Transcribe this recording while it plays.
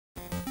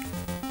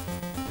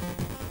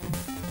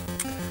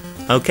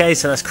Okay,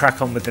 so let's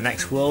crack on with the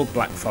next world,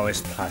 Black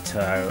Forest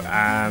Plateau.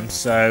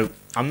 So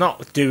I'm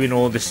not doing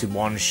all this in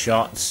one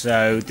shot,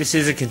 so this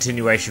is a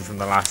continuation from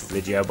the last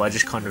video, but I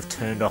just kind of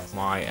turned off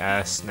my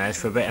SNES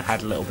for a bit and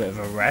had a little bit of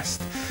a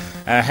rest.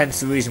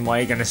 Hence the reason why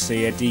you're going to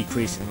see a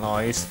decrease in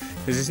lives,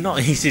 because it's not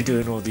easy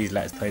doing all these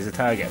Let's Plays. I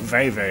tell you, I get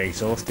very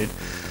exhausted.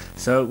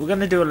 So we're going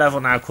to do a level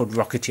now called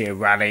Rocketeer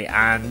Rally,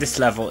 and this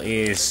level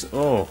is,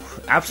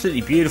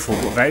 absolutely beautiful,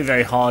 but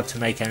very hard to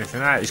make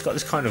anything out. It's got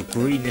this kind of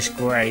greenish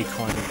grey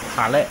kind of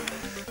palette,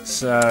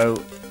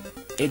 so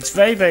it's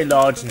very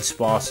large and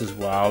sparse as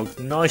well.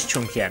 Nice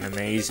chunky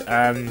enemies.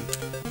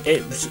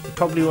 It's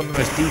probably one of the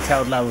most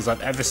detailed levels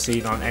I've ever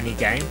seen on any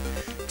game,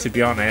 to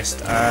be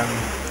honest.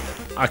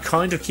 I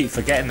kind of keep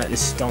forgetting that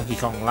this is Donkey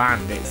Kong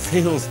Land. It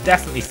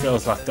definitely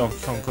feels like Donkey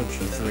Kong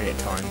Country 3 at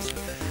times,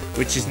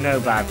 which is no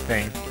bad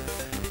thing.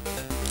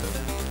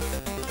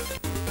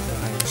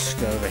 Let's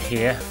go over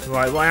here.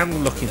 Right, what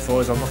I'm looking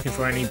for is I'm looking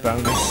for any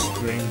bonus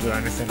rings or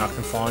anything I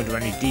can find, or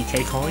any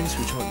DK coins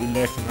which might be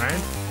lurking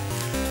around.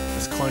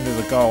 That's kind of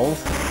the goal.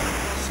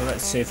 So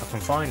let's see if I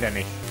can find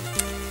any.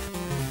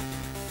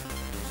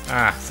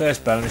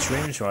 First bonus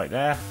rings right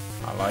there.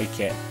 I like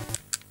it.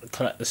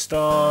 Collect the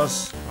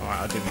stars. Alright,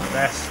 I'll do my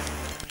best.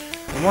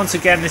 And once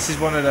again, this is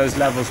one of those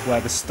levels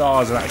where the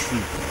stars are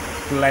actually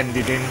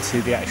blended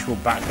into the actual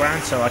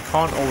background, so I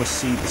can't always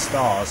see the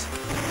stars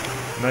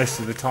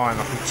most of the time.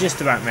 I can just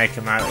about make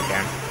them out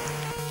again,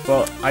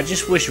 but I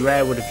just wish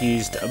Rare would have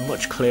used a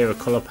much clearer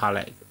colour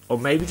palette, or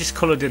maybe just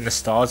coloured in the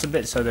stars a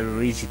bit so they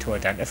were easy to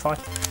identify.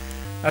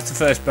 That's the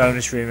first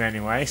bonus room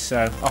anyway,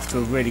 so off to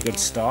a really good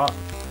start.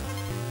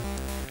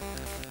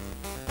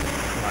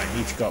 Right,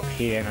 need to go up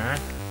here now.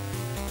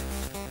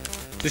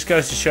 Just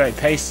goes to show it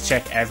pays to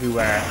check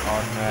everywhere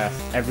on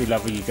every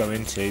level you go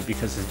into,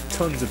 because there's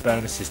tons of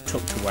bonuses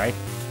tucked away,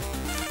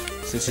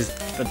 such as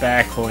the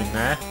bear coin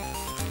there.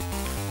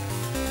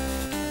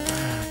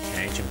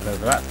 Jump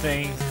over that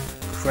thing.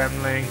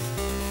 Kremling.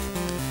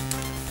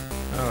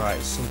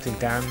 Alright, something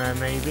down there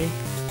maybe?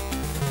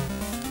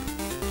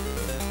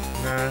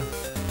 No?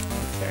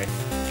 Okay.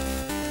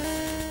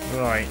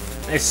 Right.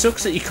 It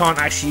sucks that you can't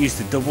actually use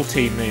the double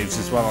team moves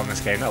as well on this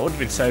game. That would have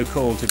been so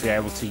cool to be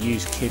able to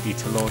use Kiddy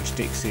to launch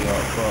Dixie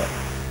up, but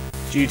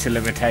due to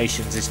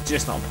limitations it's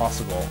just not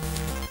possible.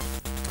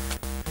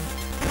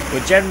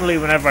 But generally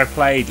whenever I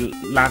played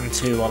Land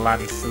 2 or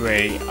Land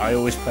 3, I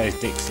always play as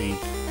Dixie.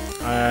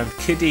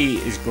 Kiddy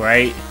is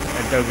great,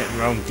 and don't get me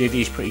wrong,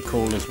 Diddy's pretty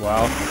cool as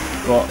well,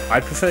 but I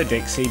prefer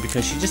Dixie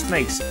because she just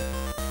makes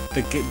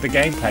the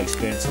gameplay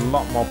experience a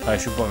lot more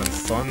pleasurable and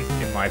fun,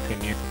 in my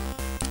opinion.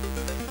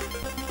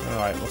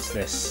 Alright, what's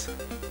this?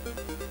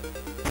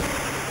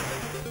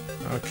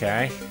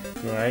 Okay,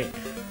 great.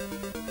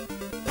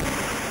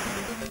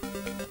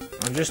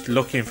 I'm just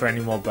looking for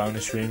any more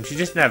bonus rooms. You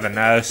just never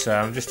know, so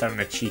I'm just having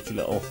a cheeky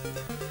little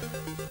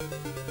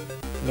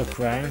look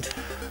round.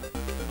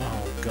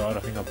 God, I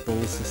think I've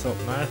balls this up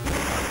now.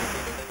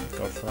 Thank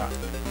God for that.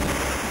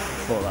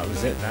 Thought that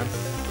was it then.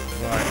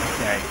 Right,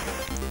 okay.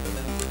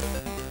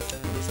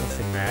 There's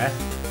nothing there.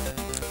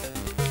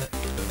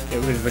 Get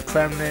rid of the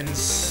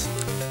kremlings.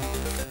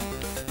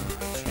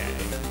 Okay.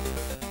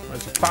 Well,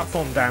 there's a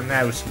platform down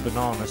there with some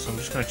bananas, so I'm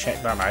just going to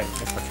check that out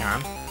if I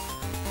can.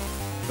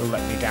 It'll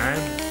let me down.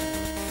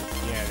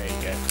 Yeah, there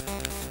you go.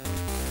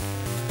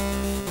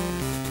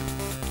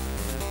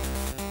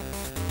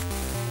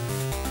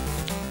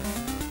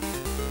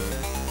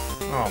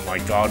 Oh my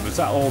god, was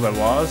that all there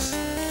was?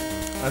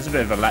 That's a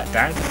bit of a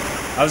letdown.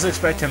 I was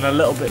expecting a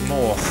little bit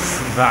more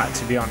from that,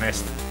 to be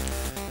honest.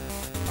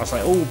 I was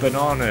like, oh,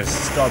 bananas,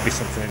 there's got to be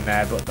something in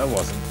there, but there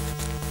wasn't.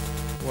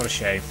 What a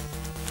shame.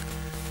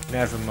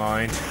 Never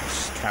mind,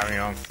 just carry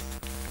on.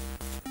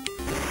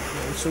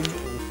 So,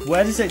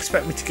 where does it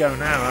expect me to go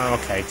now? Oh,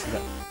 okay, to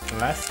the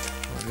left.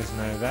 Oh, there's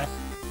no there.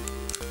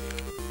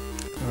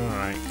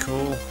 Alright,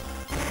 cool.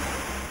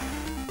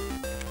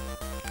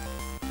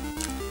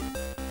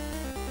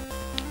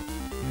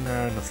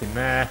 No, nothing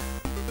there.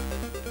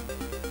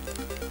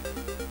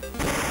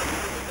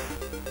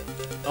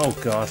 Oh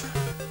god.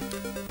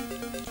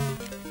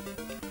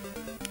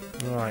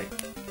 Right.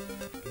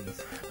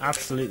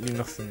 Absolutely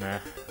nothing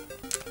there.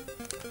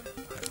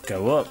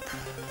 Go up.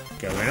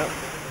 Going up.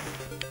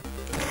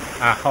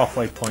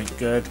 Halfway point.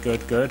 Good.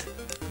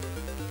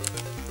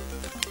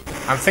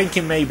 I'm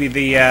thinking maybe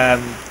the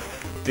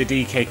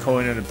DK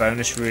coin in the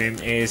bonus room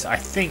is, I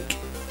think,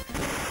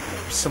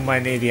 somewhere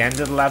near the end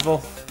of the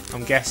level,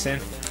 I'm guessing.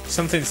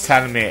 Something's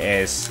telling me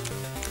it is,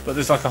 but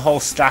there's like a whole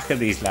stack of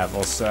these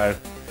levels, so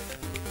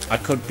I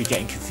could be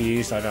getting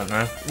confused, I don't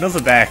know.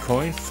 Another bear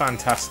coin,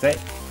 fantastic.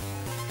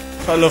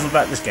 That's what I love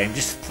about this game,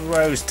 just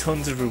throws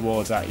tons of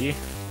rewards at you.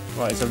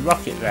 Right, there's a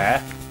rocket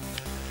there,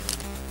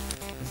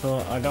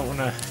 but I don't want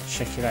to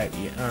check it out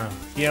yet. Oh,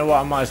 you know what,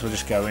 I might as well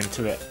just go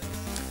into it.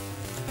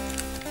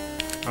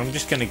 I'm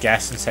just going to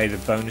guess and say the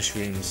bonus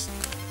room's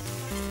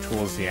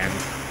towards the end.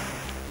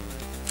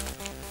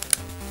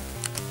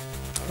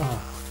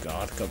 Oh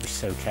god, I've got to be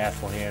so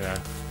careful here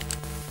though.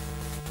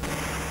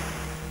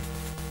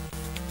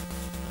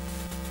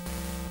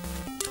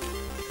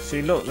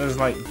 See, look, there's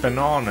like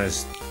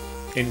bananas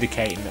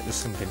indicating that there's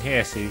something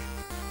here, see?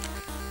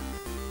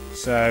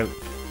 So...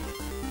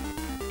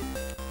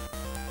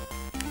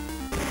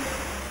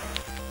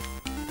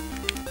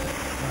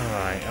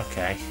 Alright,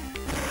 okay.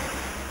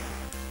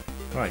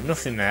 Right,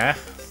 nothing there.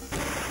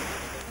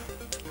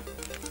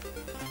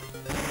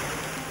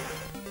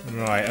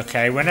 Right,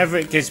 okay, whenever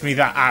it gives me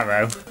that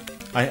arrow,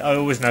 I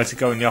always know to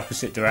go in the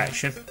opposite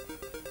direction.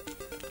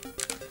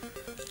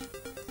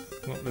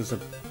 Look, there's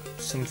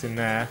something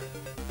there.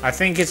 I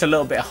think it's a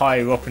little bit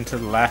higher up and to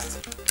the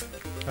left.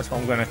 That's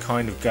what I'm going to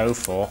kind of go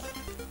for.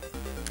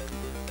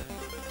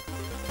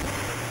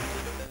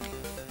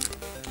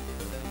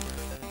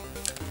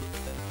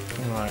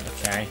 Right,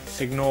 okay. Let's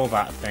ignore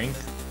that thing.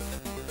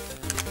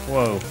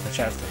 Whoa, watch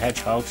out for the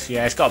hedgehogs.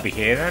 Yeah, it's got to be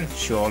here then,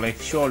 surely.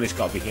 Surely it's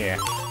got to be here.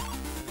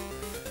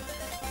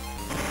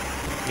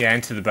 Yeah,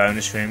 into the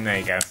bonus room, there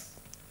you go.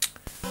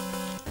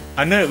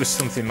 I knew it was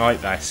something like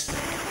this.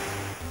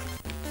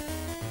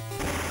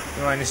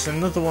 Right, and it's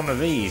another one of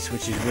these,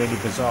 which is really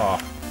bizarre.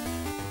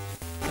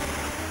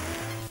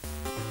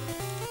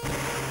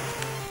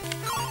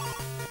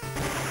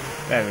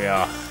 There we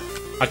are.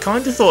 I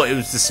kind of thought it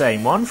was the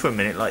same one for a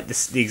minute, like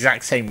the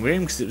exact same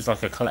room, because it was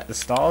like a collect the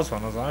stars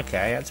one. I was like,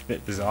 okay, that's a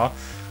bit bizarre.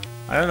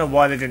 I don't know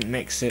why they didn't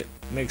mix it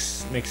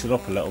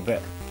up a little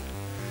bit.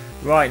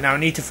 Right, now I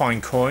need to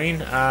find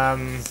Coin. I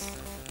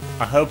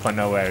hope I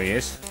know where he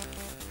is.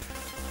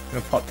 I'm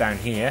gonna pop down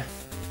here.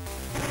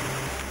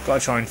 Gotta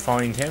try and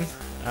find him.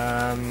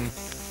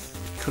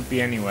 Could be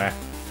anywhere.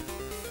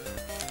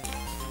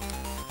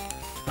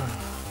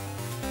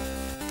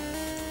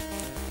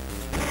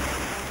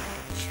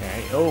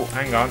 Okay. Oh,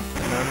 hang on.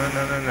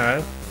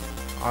 No.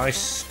 I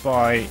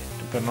spy a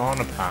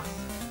banana path.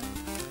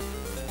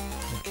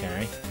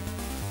 Okay.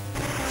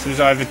 So he's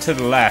either to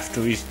the left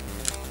or he's...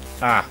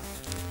 Ah.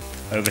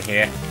 Over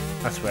here.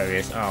 That's where he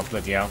is. Oh,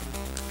 bloody hell.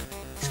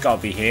 He's got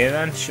to be here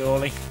then,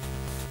 surely.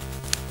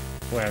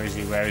 Where is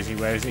he? Where is he?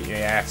 Where is he?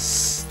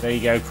 Yes. There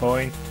you go,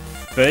 Coin.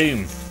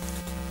 Boom.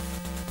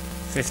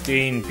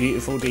 15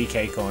 beautiful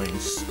DK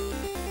coins.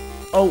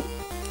 Oh!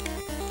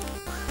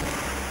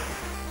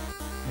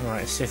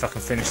 Alright, let's see if I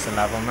can finish the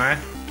level now. I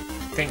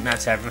think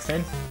that's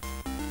everything.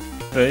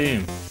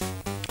 Boom.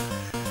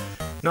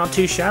 Not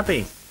too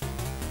shabby.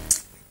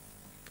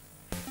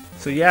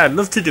 So yeah, I'd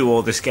love to do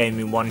all this game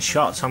in one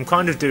shot, so I'm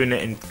kind of doing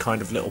it in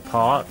kind of little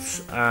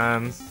parts.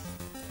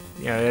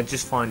 You know, I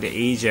just find it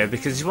easier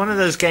because it's one of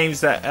those games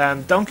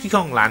that Donkey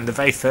Kong Land, the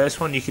very first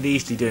one, you could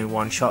easily do in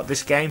one shot.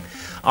 This game,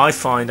 I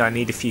find I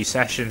need a few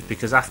sessions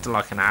because after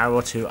like an hour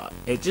or two,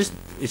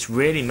 it's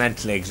really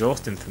mentally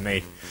exhausting for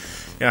me.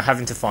 You know,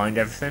 having to find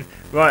everything.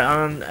 Right,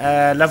 on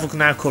a level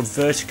now called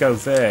Vertigo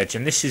Verge,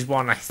 and this is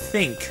one I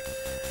think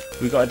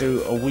we've got to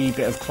do a wee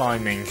bit of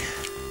climbing.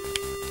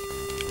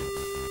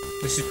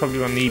 This is probably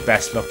one of the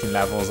best looking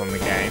levels on the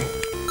game.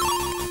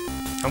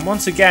 And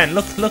once again,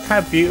 look how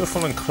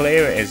beautiful and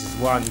clear it is as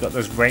well. And you've got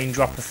those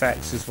raindrop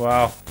effects as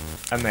well.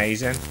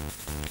 Amazing.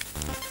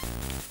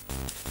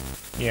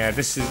 Yeah,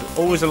 this is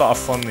always a lot of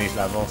fun, these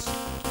levels.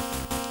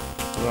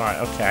 Right,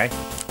 okay.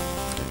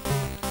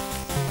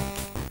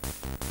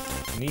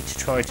 I need to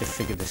try to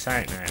figure this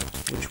out now.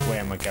 Which way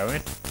am I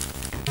going?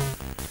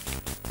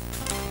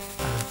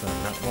 I'm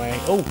going that way.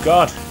 Oh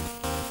god!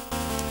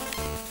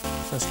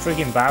 Those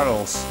friggin'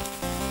 barrels.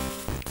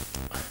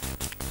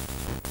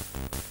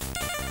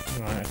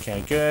 Right,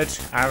 okay, good.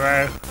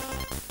 Arrow.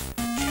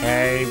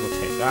 Okay, we'll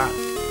take that.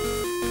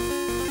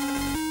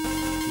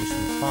 Do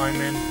some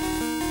climbing.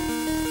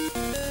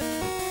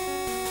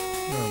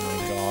 Oh my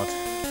god.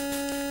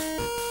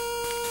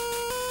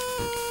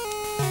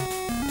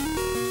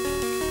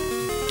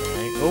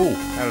 Okay. Oh,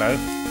 hello.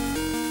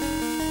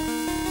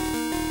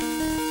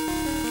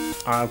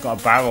 I've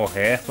got a barrel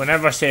here.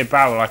 Whenever I see a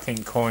barrel, I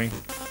think coin.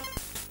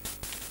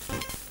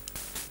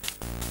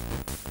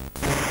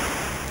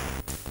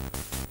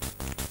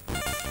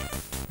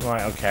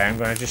 Right, okay, I'm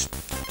going to just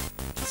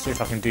see if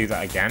I can do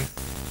that again.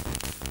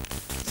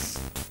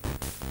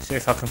 See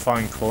if I can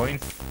find coin.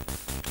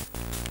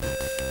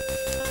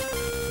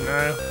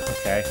 No?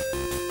 Okay.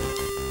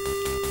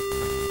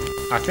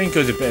 I think it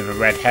was a bit of a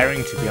red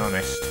herring, to be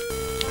honest.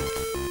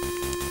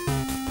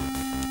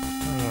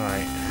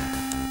 Alright.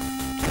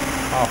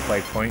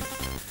 Halfway point.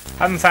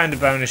 Haven't found a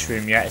bonus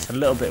room yet, it's a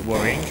little bit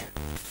worrying.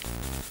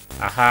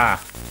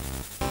 Aha.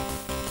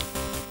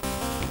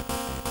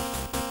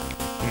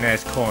 And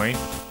there's coin.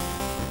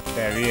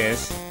 There he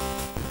is.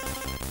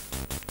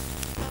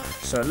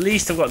 So at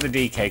least I've got the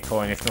DK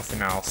coin, if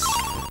nothing else.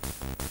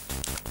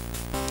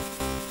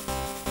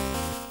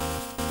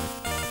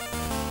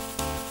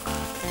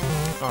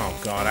 Oh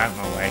god, out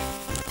my way.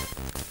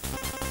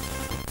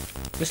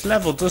 This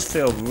level does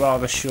feel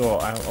rather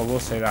short, I will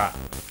say that.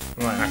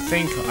 Right, I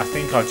think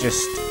I've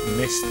just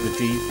missed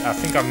the I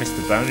think I've missed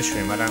the bonus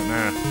room, I don't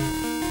know.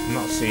 I'm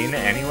not seeing it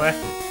anywhere.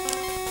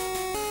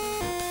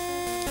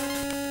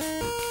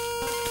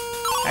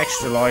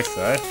 Extra life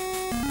though.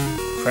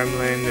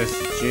 Kremlin, there's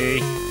the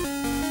G.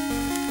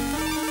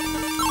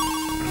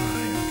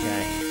 Right,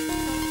 okay.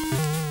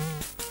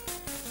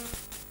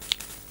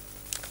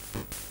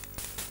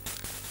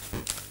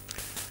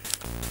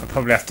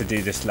 probably have to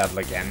do this level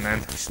again then.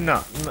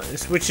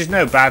 Which is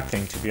no bad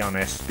thing, to be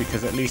honest,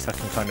 because at least I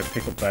can kind of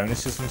pick up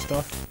bonuses and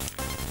stuff.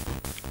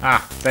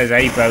 Ah, there's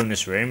a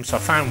bonus room, so I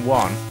found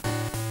one.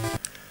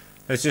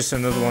 There's just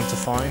another one to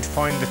find.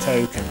 Find the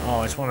token.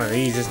 Oh, it's one of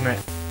these, isn't it?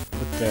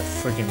 With the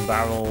friggin'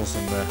 barrels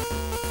and the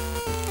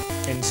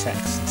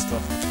insects and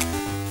stuff.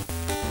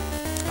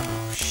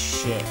 Oh,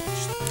 shit.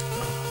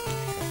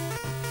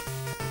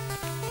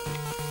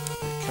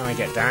 Can I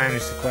get down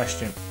is the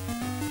question.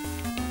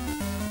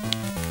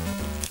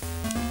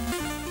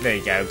 There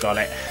you go, got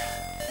it.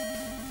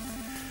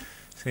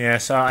 So yeah,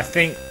 so I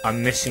think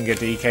I'm missing a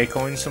DK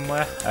coin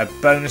somewhere. A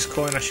bonus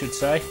coin, I should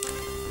say.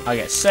 I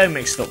get so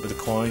mixed up with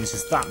the coins.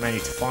 There's that many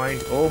to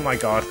find. Oh my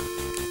god.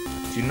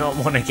 Do not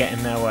want to get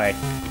in their way.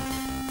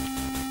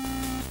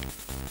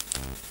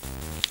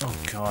 Oh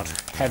god.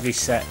 Heavy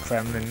set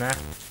kremlin there.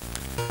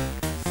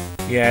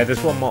 Yeah,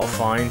 there's one more to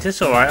find.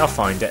 It's alright, I'll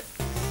find it.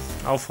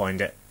 I'll find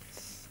it.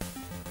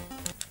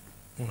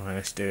 Alright,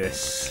 let's do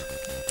this.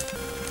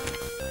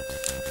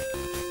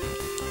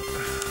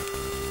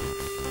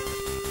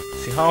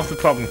 See, half the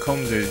problem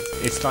comes is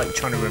it's like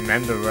trying to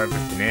remember where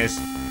everything is,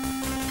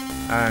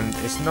 and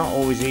it's not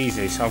always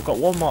easy. So I've got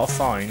one more to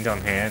find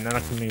on here, and then I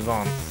can move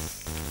on.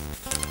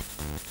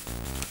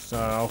 So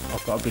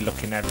I've got to be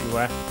looking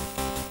everywhere.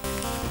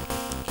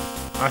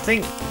 I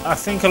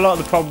think a lot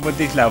of the problem with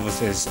these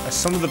levels is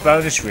some of the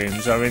bonus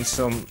rooms are in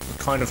some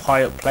kind of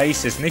high up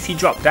places, and if you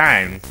drop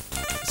down,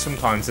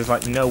 sometimes there's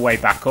like no way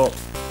back up.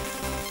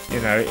 You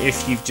know,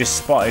 if you've just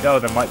spotted, oh,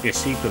 there might be a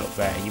secret up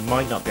there, you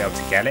might not be able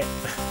to get it.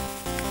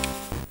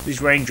 These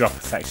raindrop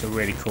effects are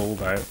really cool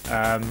though.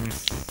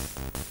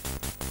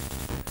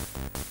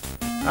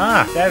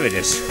 Ah, there it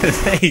is.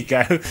 There you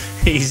go.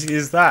 Easy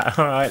as that.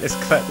 Alright, let's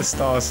collect the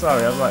stars.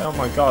 Sorry, I was like, oh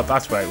my god,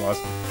 that's where it was.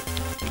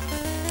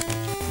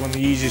 One of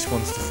the easiest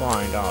ones to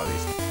find. Oh,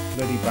 these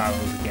bloody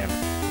barrels again.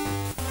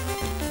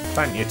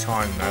 Plenty of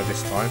time though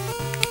this time.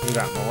 Move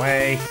out of my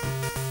way.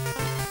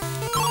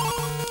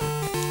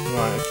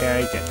 Right,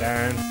 okay, get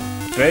down.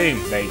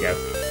 Boom, there you go.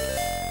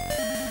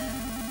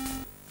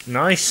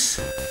 Nice.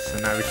 So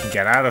now we can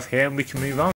get out of here and we can move on.